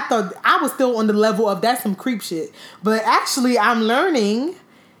 I thought I was still on the level of that's some creep shit. But actually, I'm learning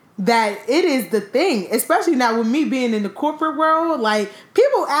that it is the thing, especially now with me being in the corporate world. Like,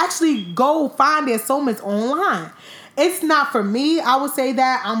 people actually go find their soulmates online. It's not for me. I would say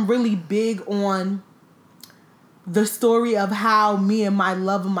that I'm really big on the story of how me and my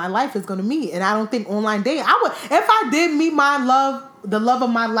love of my life is going to meet. And I don't think online dating, if I did meet the love of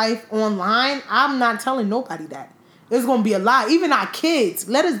my life online, I'm not telling nobody that. It's going to be a lie. Even our kids.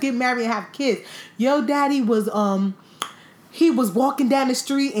 Let us get married and have kids. Yo, daddy was, he was walking down the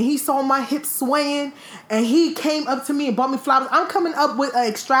street and he saw my hips swaying and he came up to me and bought me flowers. I'm coming up with an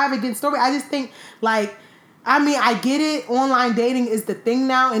extravagant story. I just think, like, I get it. Online dating is the thing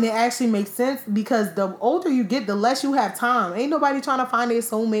now, and it actually makes sense because the older you get, the less you have time. Ain't nobody trying to find their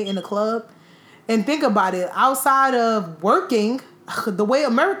soulmate in a club. And think about it. Outside of working, the way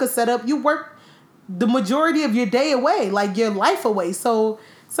America's set up, you work the majority of your day away, like your life away. So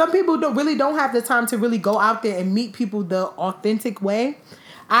some people don't have the time to really go out there and meet people the authentic way.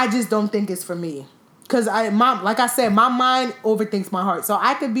 I just don't think it's for me. Because like I said, my mind overthinks my heart. So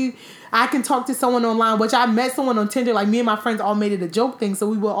I can talk to someone online, which I met someone on Tinder. Like, me and my friends all made it a joke thing. So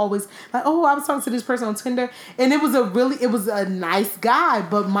we were always like, oh, I was talking to this person on Tinder. And it was a nice guy.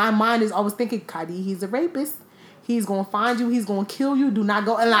 But my mind is always thinking, Kadi, he's a rapist. He's going to find you. He's going to kill you. Do not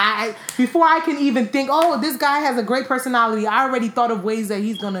go. And before I can even think, oh, this guy has a great personality, I already thought of ways that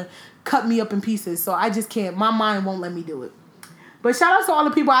he's going to cut me up in pieces. So I just can't. My mind won't let me do it. But shout out to all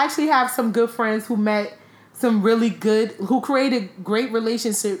the people. I actually have some good friends who created great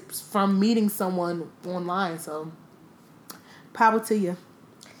relationships from meeting someone online. So, power to you.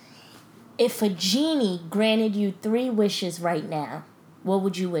 If a genie granted you 3 wishes right now, what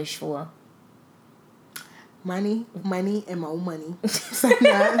would you wish for? Money, and more money.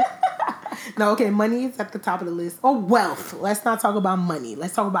 No, okay, money is at the top of the list. Or wealth. Let's not talk about money.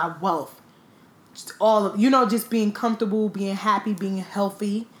 Let's talk about wealth. Just all of, just being comfortable, being happy, being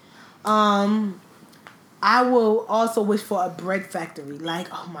healthy. I will also wish for a bread factory. Like,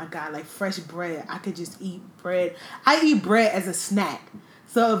 oh my God, like fresh bread. I could just eat bread. I eat bread as a snack.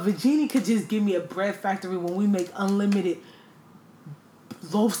 So if Virginia could just give me a bread factory when we make unlimited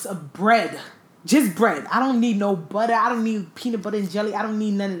loaves of bread. Just bread. I don't need no butter. I don't need peanut butter and jelly. I don't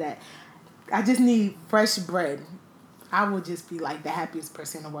need none of that. I just need fresh bread. I will just be like the happiest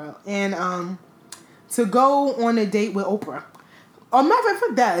person in the world. And to go on a date with Oprah. Or matter of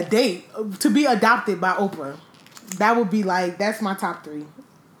fact, that a date to be adopted by Oprah. That would be like, that's my top 3.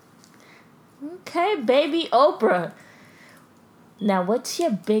 Okay, baby Oprah. Now, what's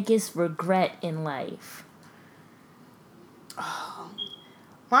your biggest regret in life?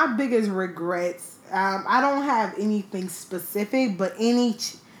 My biggest regrets, I don't have anything specific, but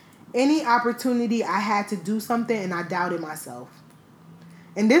any opportunity I had to do something and I doubted myself.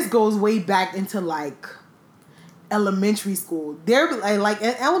 And this goes way back into like elementary school. Like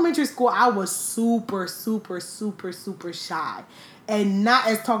in elementary school, I was super, super, super, super shy and not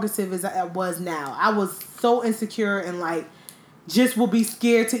as talkative as I was now. I was so insecure and like just will be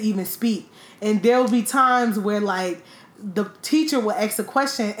scared to even speak. And there will be times where like the teacher will ask a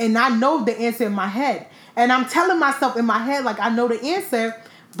question and I know the answer in my head. And I'm telling myself in my head like I know the answer,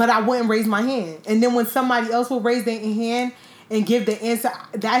 but I wouldn't raise my hand. And then when somebody else will raise their hand and give the answer,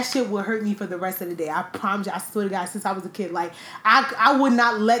 that shit will hurt me for the rest of the day. I promise you, I swear to God, since I was a kid, like I would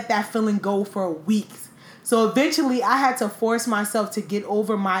not let that feeling go for weeks. So eventually I had to force myself to get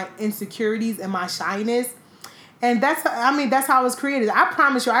over my insecurities and my shyness. And that's how I was created. I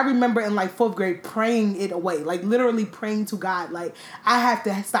promise you, I remember in like 4th grade praying it away, like literally praying to God, like I have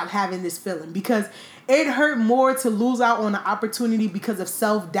to stop having this feeling because it hurt more to lose out on an opportunity because of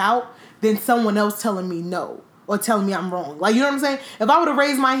self-doubt than someone else telling me no or telling me I'm wrong. Like, you know what I'm saying? If I would have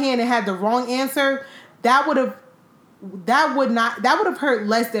raised my hand and had the wrong answer, that would have hurt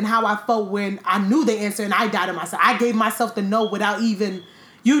less than how I felt when I knew the answer and I doubted myself. I gave myself the no without even,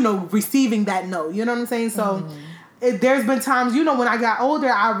 receiving that no. You know what I'm saying? So there's been times, when I got older,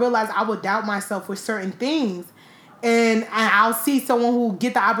 I realized I would doubt myself with certain things. And I'll see someone who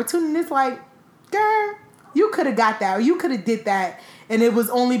get the opportunity and it's like, girl, you could have got that or you could have did that. And it was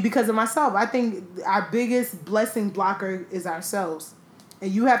only because of myself. I think our biggest blessing blocker is ourselves.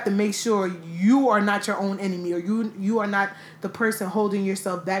 And you have to make sure you are not your own enemy or you are not the person holding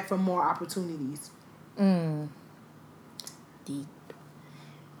yourself back from more opportunities. Deep.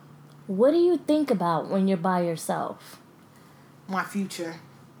 What do you think about when you're by yourself? My future.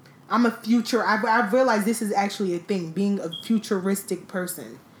 I'm a future. I've realized this is actually a thing, being a futuristic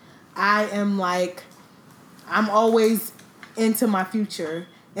person. I'm always into my future.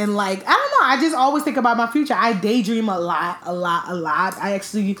 And like, I don't know, I just always think about my future. I daydream a lot. I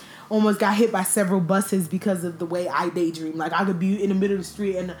actually almost got hit by several buses because of the way I daydream. Like, I could be in the middle of the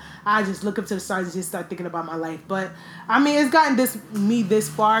street and I just look up to the stars and just start thinking about my life. But, it's gotten me this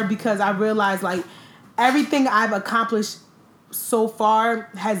far because I realized, like, everything I've accomplished so far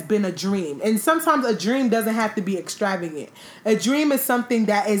has been a dream. And sometimes a dream doesn't have to be extravagant. A dream is something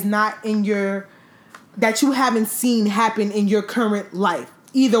that is not that you haven't seen happen in your current life,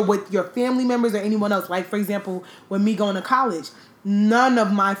 either with your family members or anyone else. Like, for example, with me going to college, none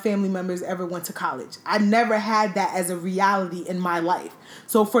of my family members ever went to college. I never had that as a reality in my life.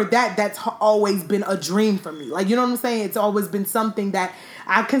 So for that's always been a dream for me. Like, you know what I'm saying? It's always been something that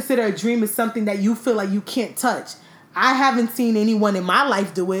I consider a dream is something that you feel like you can't touch. I haven't seen anyone in my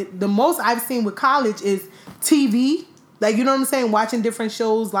life do it. The most I've seen with college is TV. Like, you know what I'm saying? Watching different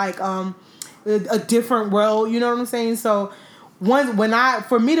shows like A Different World. You know what I'm saying? So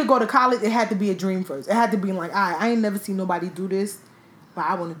for me to go to college, it had to be a dream first. It had to be like, I ain't never seen nobody do this, but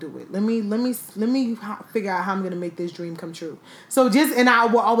I want to do it. Let me figure out how I'm gonna make this dream come true. So and I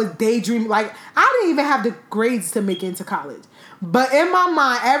will always daydream. Like, I didn't even have the grades to make it into college, but in my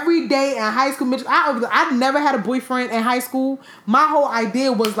mind, every day in high school, I never had a boyfriend in high school. My whole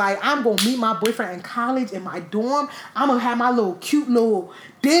idea was like, I'm gonna meet my boyfriend in college in my dorm. I'm gonna have my little cute little.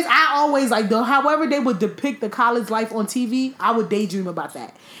 I always however they would depict the college life on TV, I would daydream about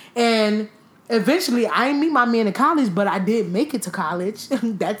that. And eventually, I didn't meet my man in college, but I did make it to college.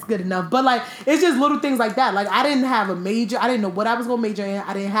 That's good enough. But like, it's just little things like that. Like, I didn't have a major. I didn't know what I was going to major in.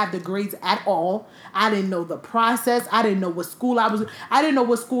 I didn't have the grades at all. I didn't know the process. I didn't know what school I didn't know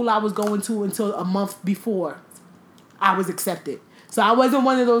what school I was going to until a month before I was accepted. So I wasn't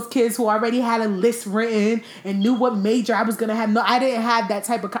one of those kids who already had a list written and knew what major I was going to have. No, I didn't have that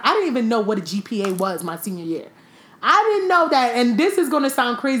type of... I didn't even know what a GPA was my senior year. I didn't know that. And this is going to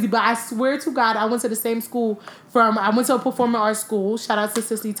sound crazy, but I swear to God, I went to the same school I went to a performing arts school. Shout out to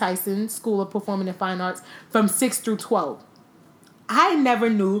Cicely Tyson, School of Performing and Fine Arts, from 6 through 12. I never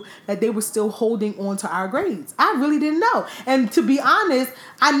knew that they were still holding on to our grades. I really didn't know. And to be honest,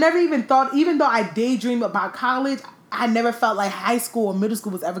 I never even thought, even though I daydream about college, I never felt like high school or middle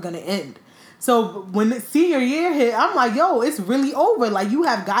school was ever going to end. So when the senior year hit, I'm like, yo, it's really over. Like, you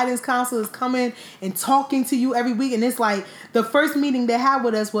have guidance counselors coming and talking to you every week. And it's like, the first meeting they had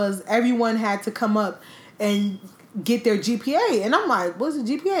with us was everyone had to come up and get their GPA. And I'm like, what's the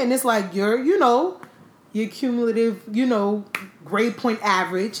GPA? And it's like, your cumulative, grade point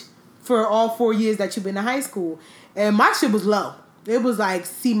average for all 4 years that you've been in high school. And my shit was low. It was like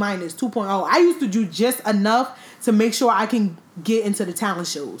C-, 2.0. I used to do just enough to make sure I can get into the talent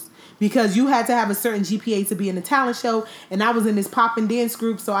shows. Because you had to have a certain GPA to be in the talent show. And I was in this pop and dance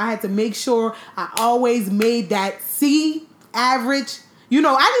group, so I had to make sure I always made that C average.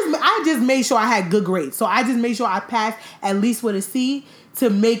 I just made sure I had good grades. So I just made sure I passed at least with a C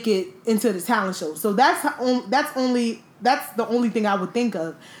to make it into the talent show. So that's the only thing I would think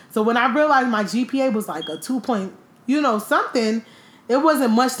of. So when I realized my GPA was like a 2 point, something, it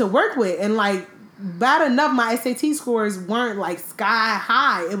wasn't much to work with. And like, bad enough, my SAT scores weren't like sky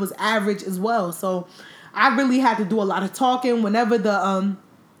high. It was average as well. So I really had to do a lot of talking whenever the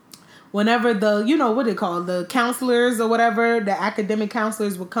what they call the counselors or whatever, the academic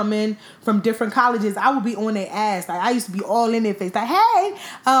counselors would come in from different colleges. I would be on their ass. Like, I used to be all in their face. Like, hey,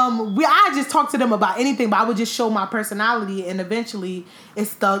 I just talk to them about anything, but I would just show my personality, and eventually it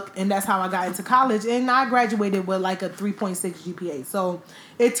stuck, and that's how I got into college. And I graduated with like a 3.6 GPA. So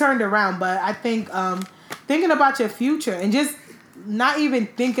it turned around. But I think thinking about your future and just not having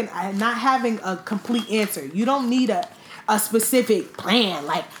a complete answer. You don't need a specific plan,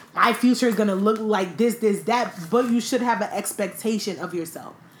 like my future is gonna look like this, that, but you should have an expectation of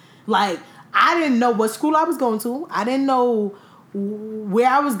yourself. Like, I didn't know what school I was going to. I didn't know where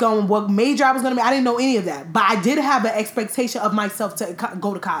I was going, what major I was going to be. I didn't know any of that, but I did have an expectation of myself to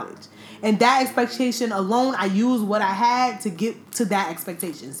go to college. And that expectation alone, I used what I had to get to that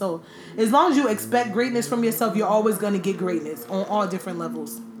expectation. So as long as you expect greatness from yourself, you're always going to get greatness on all different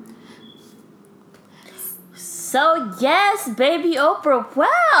levels. So, yes, baby Oprah,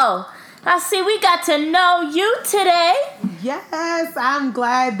 wow. I see we got to know you today. Yes, I'm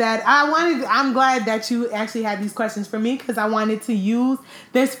glad that you actually had these questions for me, because I wanted to use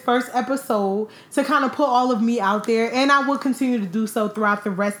this first episode to kind of put all of me out there, and I will continue to do so throughout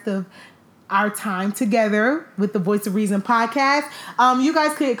the rest of our time together with the Voice of Reason podcast. You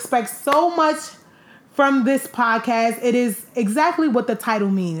guys could expect so much from this podcast. It is exactly what the title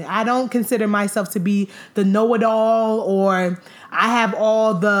means. I don't consider myself to be the know-it-all, or I have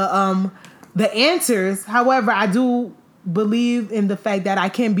all the answers. However, I do believe in the fact that I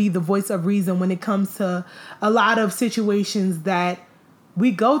can be the voice of reason when it comes to a lot of situations that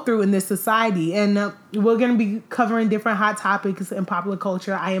we go through in this society. And we're going to be covering different hot topics in popular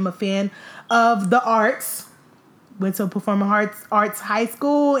culture. I am a fan of the arts. Went to Performing Arts High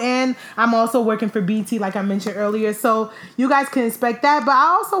School, and I'm also working for BT, like I mentioned earlier. So you guys can expect that. But I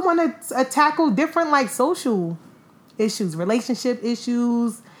also want to tackle different like social issues, relationship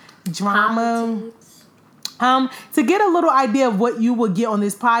issues, drama. To get a little idea of what you will get on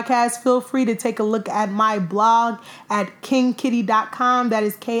this podcast, feel free to take a look at my blog at kingkittee.com. That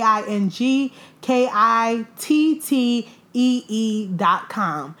is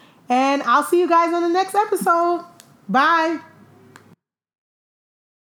KINGKITTEE.com. And I'll see you guys on the next episode. Bye.